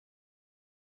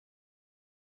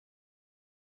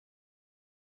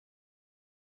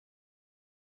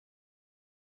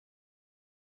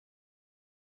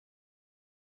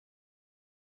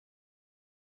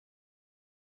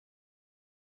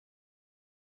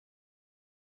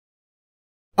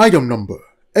Item Number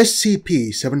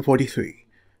SCP-743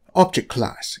 Object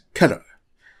Class Killer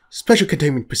Special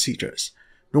Containment Procedures.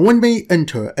 No one may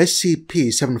enter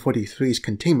SCP-743's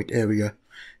containment area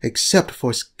except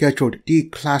for scheduled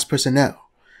D-Class personnel.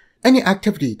 Any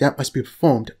activity that must be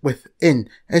performed within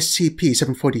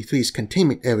SCP-743's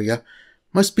containment area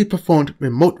must be performed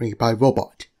remotely by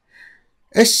robot.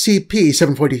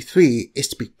 SCP-743 is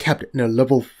to be kept in a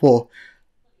Level 4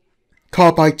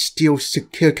 carbide steel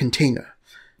secure container,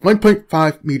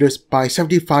 1.5 meters by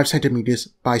 75 centimeters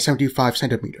by 75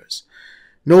 centimeters,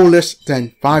 no less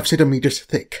than 5 centimeters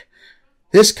thick.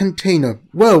 This container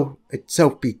will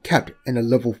itself be kept in a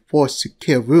Level 4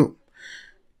 secure room,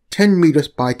 10 meters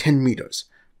by 10 meters,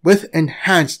 with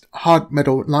enhanced hard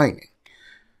metal lining.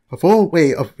 A full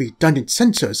array of redundant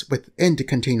sensors within the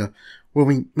container will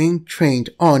remain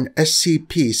trained on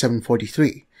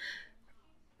SCP-743.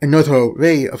 Another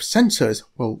array of sensors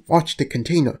will watch the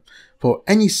container for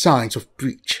any signs of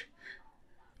breach.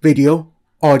 Video,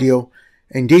 audio,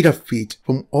 and data feeds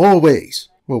from all arrays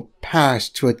will pass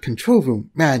to a control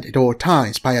room manned at all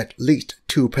times by at least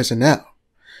 2 personnel.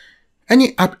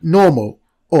 Any abnormal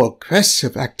or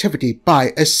aggressive activity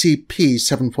by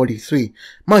SCP-743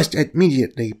 must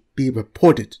immediately be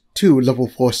reported to Level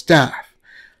 4 staff.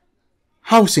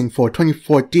 Housing for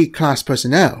 24 D-Class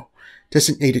personnel,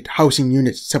 designated Housing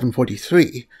Unit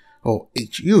 743, or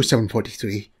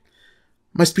HU-743,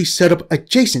 must be set up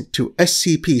adjacent to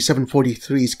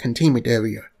SCP-743's containment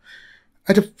area.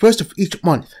 At the first of each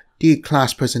month,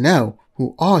 D-Class personnel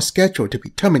who are scheduled to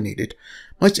be terminated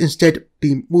must instead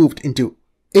be moved into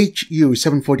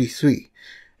HU-743,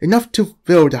 enough to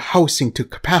fill the housing to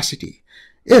capacity.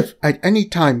 If at any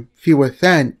time fewer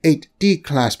than 8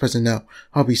 D-Class personnel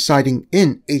are residing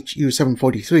in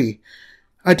HU-743,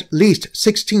 at least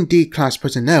 16 D-Class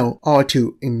personnel are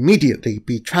to immediately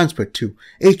be transferred to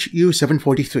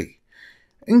HU-743.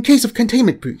 In case of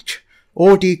containment breach,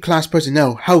 all D-Class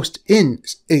personnel housed in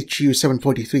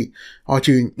HU-743 are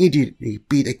to immediately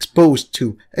be exposed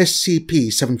to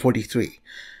SCP-743.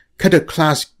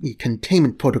 Cutter-class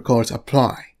containment protocols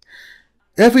apply.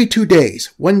 Every 2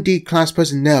 days, 1 D-Class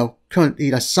personnel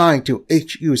currently assigned to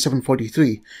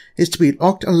HU-743 is to be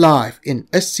locked alive in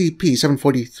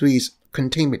SCP-743's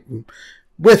containment room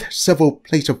with several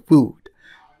plates of food,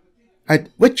 at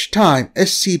which time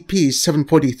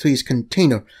SCP-743's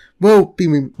container will be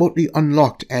remotely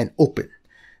unlocked and open.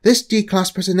 This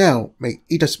D-Class personnel may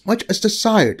eat as much as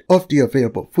desired of the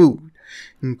available food,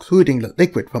 including the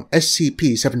liquid from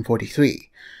SCP-743.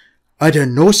 Under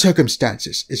no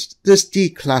circumstances is this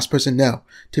D-Class personnel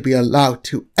to be allowed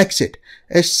to exit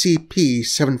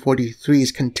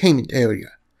SCP-743's containment area.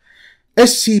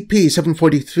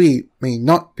 SCP-743 may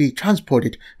not be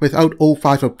transported without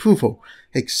O5 approval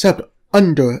except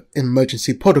under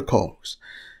emergency protocols.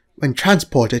 When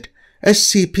transported,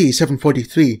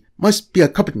 SCP-743 must be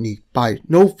accompanied by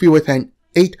no fewer than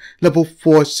 8 Level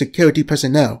 4 security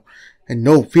personnel and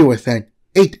no fewer than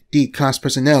 8 D-Class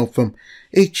personnel from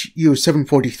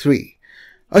HU-743.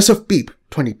 As of Beep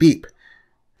 20 Beep,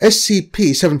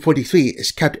 SCP-743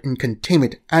 is kept in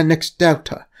Containment Annex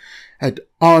Delta at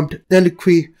Armed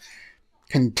Reliquary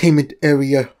Containment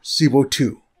Area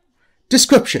 02.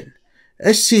 Description: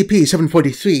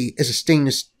 SCP-743 is a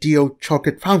stainless steel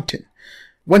chocolate fountain,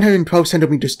 112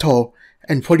 centimeters tall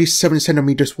and 47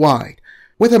 centimeters wide,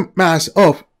 with a mass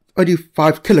of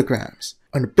 35 kilograms.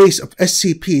 On the base of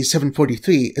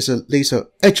SCP-743 is a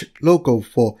laser-etched logo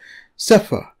for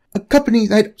Zephyr, a company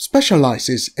that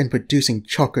specializes in producing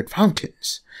chocolate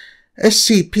fountains.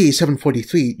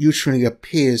 SCP-743 usually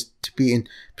appears to be in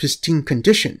pristine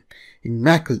condition,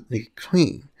 immaculately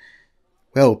clean,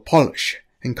 well polished,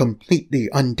 and completely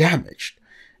undamaged.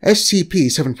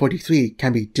 SCP-743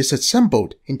 can be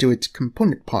disassembled into its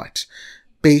component parts: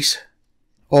 base,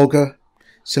 auger,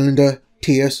 cylinder,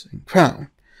 tiers, and crown,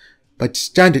 but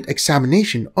standard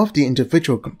examination of the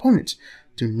individual components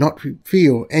do not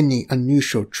reveal any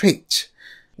unusual traits.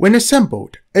 When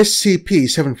assembled,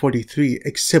 SCP-743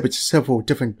 exhibits several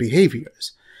different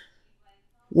behaviors.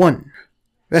 1.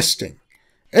 Resting.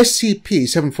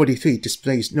 SCP-743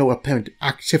 displays no apparent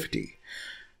activity.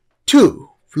 2.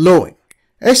 Flowing.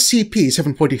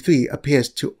 SCP-743 appears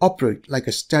to operate like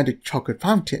a standard chocolate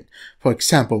fountain. For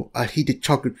example, a heated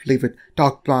chocolate-flavored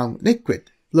dark brown liquid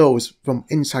flows from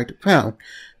inside the crown,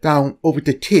 down over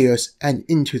the tiers, and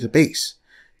into the base.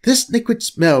 This liquid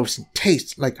smells and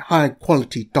tastes like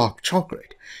high-quality dark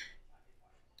chocolate,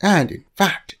 and in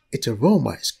fact, its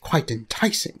aroma is quite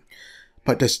enticing,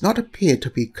 but does not appear to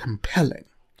be compelling.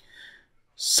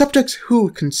 Subjects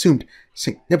who consumed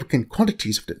significant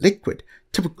quantities of the liquid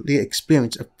typically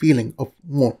experience a feeling of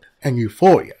warmth and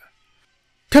euphoria.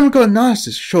 Chemical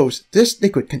analysis shows this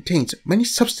liquid contains many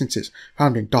substances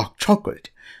found in dark chocolate,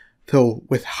 though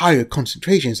with higher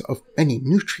concentrations of many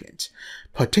nutrients,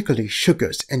 particularly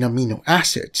sugars and amino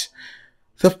acids.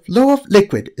 The flow of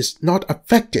liquid is not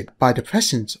affected by the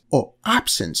presence or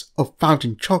absence of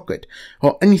fountain chocolate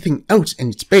or anything else in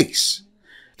its base.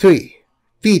 3.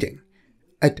 Feeding.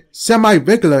 At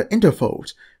semi-regular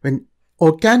intervals, when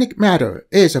organic matter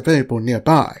is available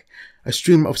nearby, a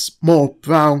stream of small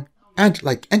brown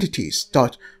ant-like entities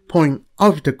start pouring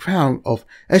out of the crown of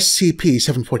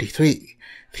SCP-743.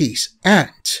 These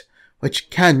ants, which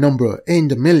can number in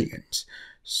the millions,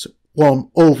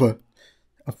 swarm over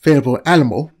available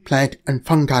animal, plant, and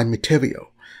fungi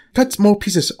material, cut small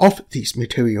pieces off these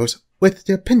materials with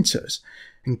their pincers,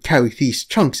 and carry these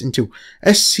chunks into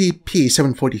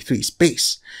SCP-743's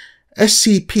base.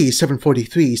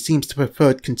 SCP-743 seems to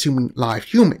prefer consuming live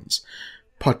humans,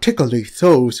 particularly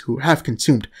those who have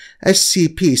consumed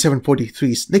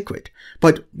SCP-743's liquid,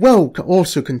 but will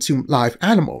also consume live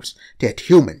animals, dead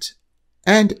humans,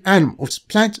 and animals,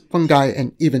 plants, fungi,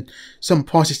 and even some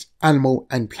processed animal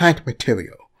and plant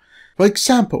material. For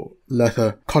example,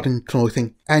 leather, cotton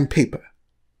clothing, and paper.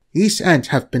 These ants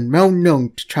have been well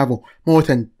known to travel more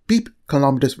than beep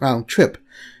kilometers round trip,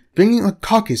 bringing a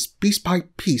carcass piece by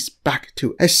piece back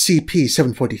to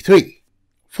SCP-743.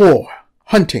 4.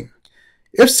 Hunting.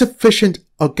 If sufficient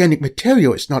organic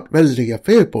material is not readily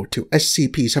available to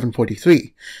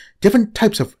SCP-743, different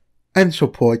types of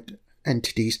anthropoid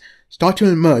entities start to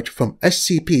emerge from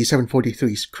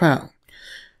SCP-743's crown.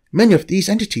 Many of these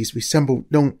entities resemble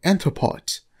known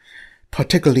anthropods,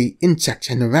 particularly insects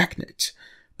and arachnids,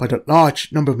 but a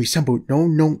large number resemble no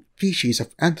known species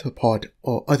of anthropod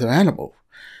or other animal.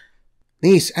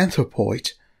 These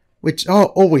anthropoids, which are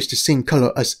always the same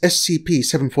color as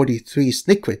SCP-743's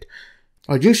liquid,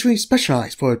 are usually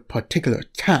specialized for a particular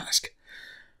task.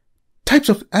 Types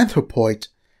of anthropoids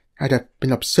that have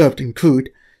been observed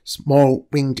include small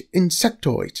winged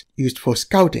insectoids used for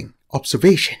scouting,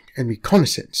 observation, and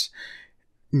reconnaissance,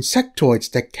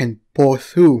 insectoids that can bore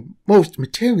through most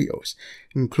materials,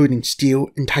 including steel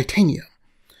and titanium,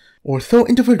 although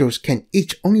individuals can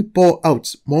each only bore out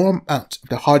small amounts of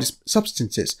the hardest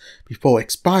substances before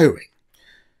expiring.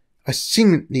 A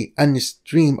seemingly endless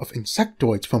stream of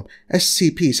insectoids from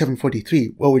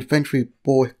SCP-743 will eventually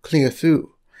bore clear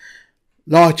through.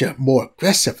 Larger, more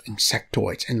aggressive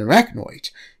insectoids and arachnoids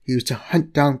used to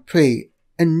hunt down prey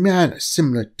in manners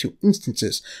similar to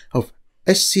instances of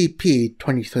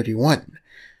SCP-2031.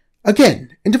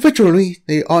 Again, individually,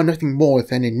 they are nothing more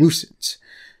than a nuisance,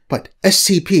 but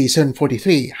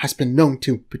SCP-743 has been known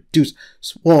to produce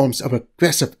swarms of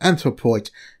aggressive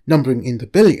anthropoids numbering in the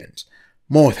billions,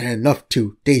 more than enough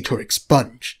to date or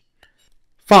expunge.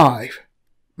 5.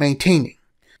 Maintaining.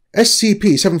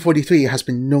 SCP-743 has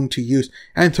been known to use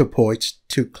anthropoids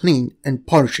to clean and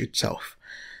polish itself,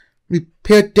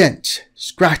 repair dents,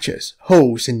 scratches,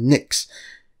 holes, and nicks,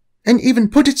 and even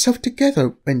put itself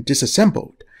together when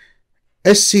disassembled.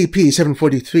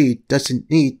 SCP-743 doesn't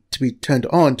need to be turned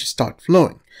on to start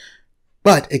flowing,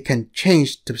 but it can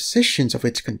change the positions of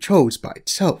its controls by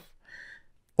itself.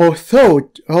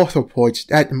 Although arthropods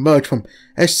that emerge from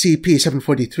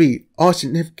SCP-743 are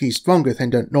significantly stronger than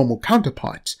their normal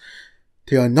counterparts,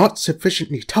 they are not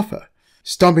sufficiently tougher.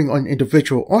 Stomping on an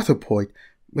individual arthropod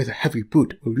with a heavy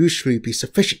boot will usually be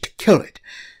sufficient to kill it,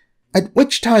 at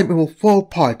which time it will fall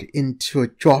apart into a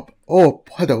drop or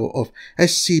puddle of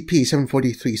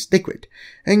SCP-743's liquid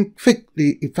and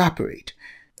quickly evaporate,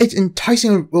 its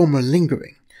enticing aroma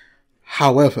lingering.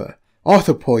 However,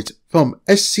 arthropods from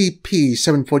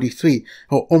SCP-743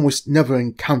 are almost never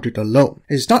encountered alone.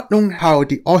 It is not known how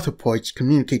the arthropods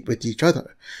communicate with each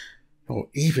other, or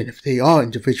even if they are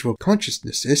individual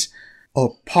consciousnesses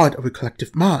or part of a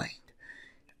collective mind.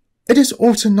 It is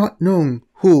also not known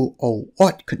who or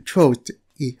what controls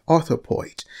the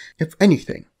arthropods, if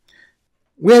anything.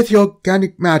 Where the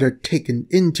organic matter taken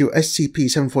into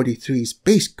SCP-743's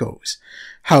base goes,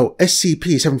 how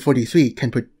SCP-743 can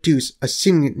produce a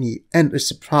seemingly endless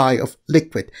supply of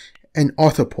liquid and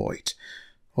arthropoids,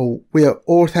 or where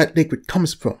all that liquid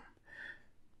comes from.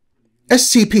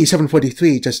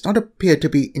 SCP-743 does not appear to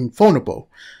be invulnerable.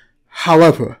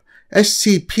 However,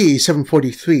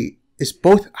 SCP-743 is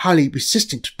both highly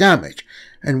resistant to damage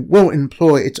and will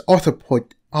employ its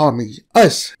arthropod army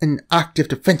as an active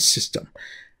defense system.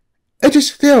 It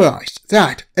is theorized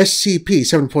that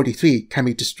SCP-743 can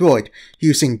be destroyed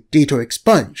using data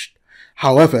expunged.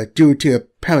 However, due to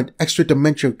apparent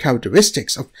extra-dimensional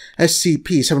characteristics of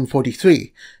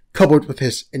SCP-743, coupled with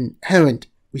its inherent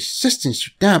resistance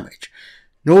to damage,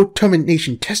 No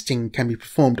termination testing can be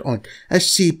performed on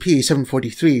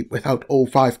SCP-743 without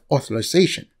O5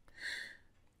 authorization.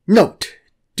 Note: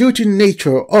 due to the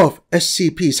nature of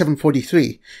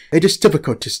SCP-743, it is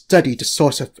difficult to study the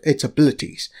source of its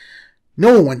abilities.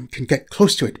 No one can get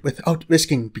close to it without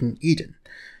risking being eaten.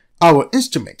 Our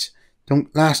instruments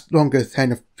don't last longer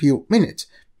than a few minutes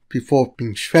before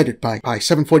being shredded by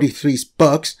 743's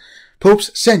bugs.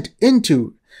 Probes sent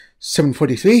into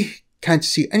 743 can't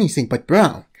see anything but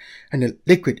brown, and the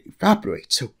liquid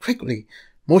evaporates so quickly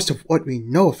most of what we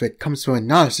know of it comes from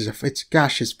analysis of its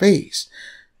gaseous phase.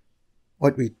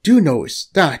 What we do know is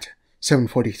that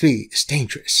 743 is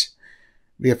dangerous.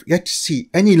 We have yet to see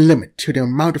any limit to the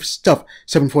amount of stuff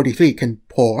 743 can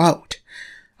pour out.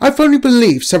 I firmly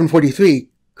believe 743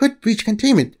 could reach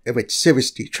containment if it's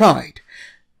seriously tried.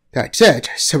 That said,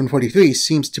 743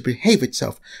 seems to behave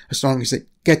itself as long as it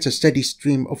gets a steady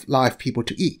stream of live people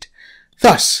to eat.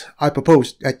 Thus, I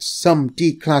propose that some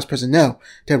D-class personnel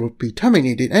that will be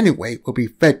terminated anyway will be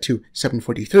fed to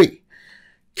 743.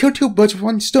 Kill two birds with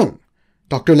one stone.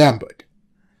 Dr. Lambert.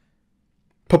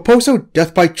 Proposal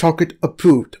Death by Chocolate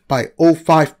approved by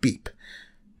O5 Beep.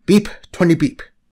 Beep 20 Beep.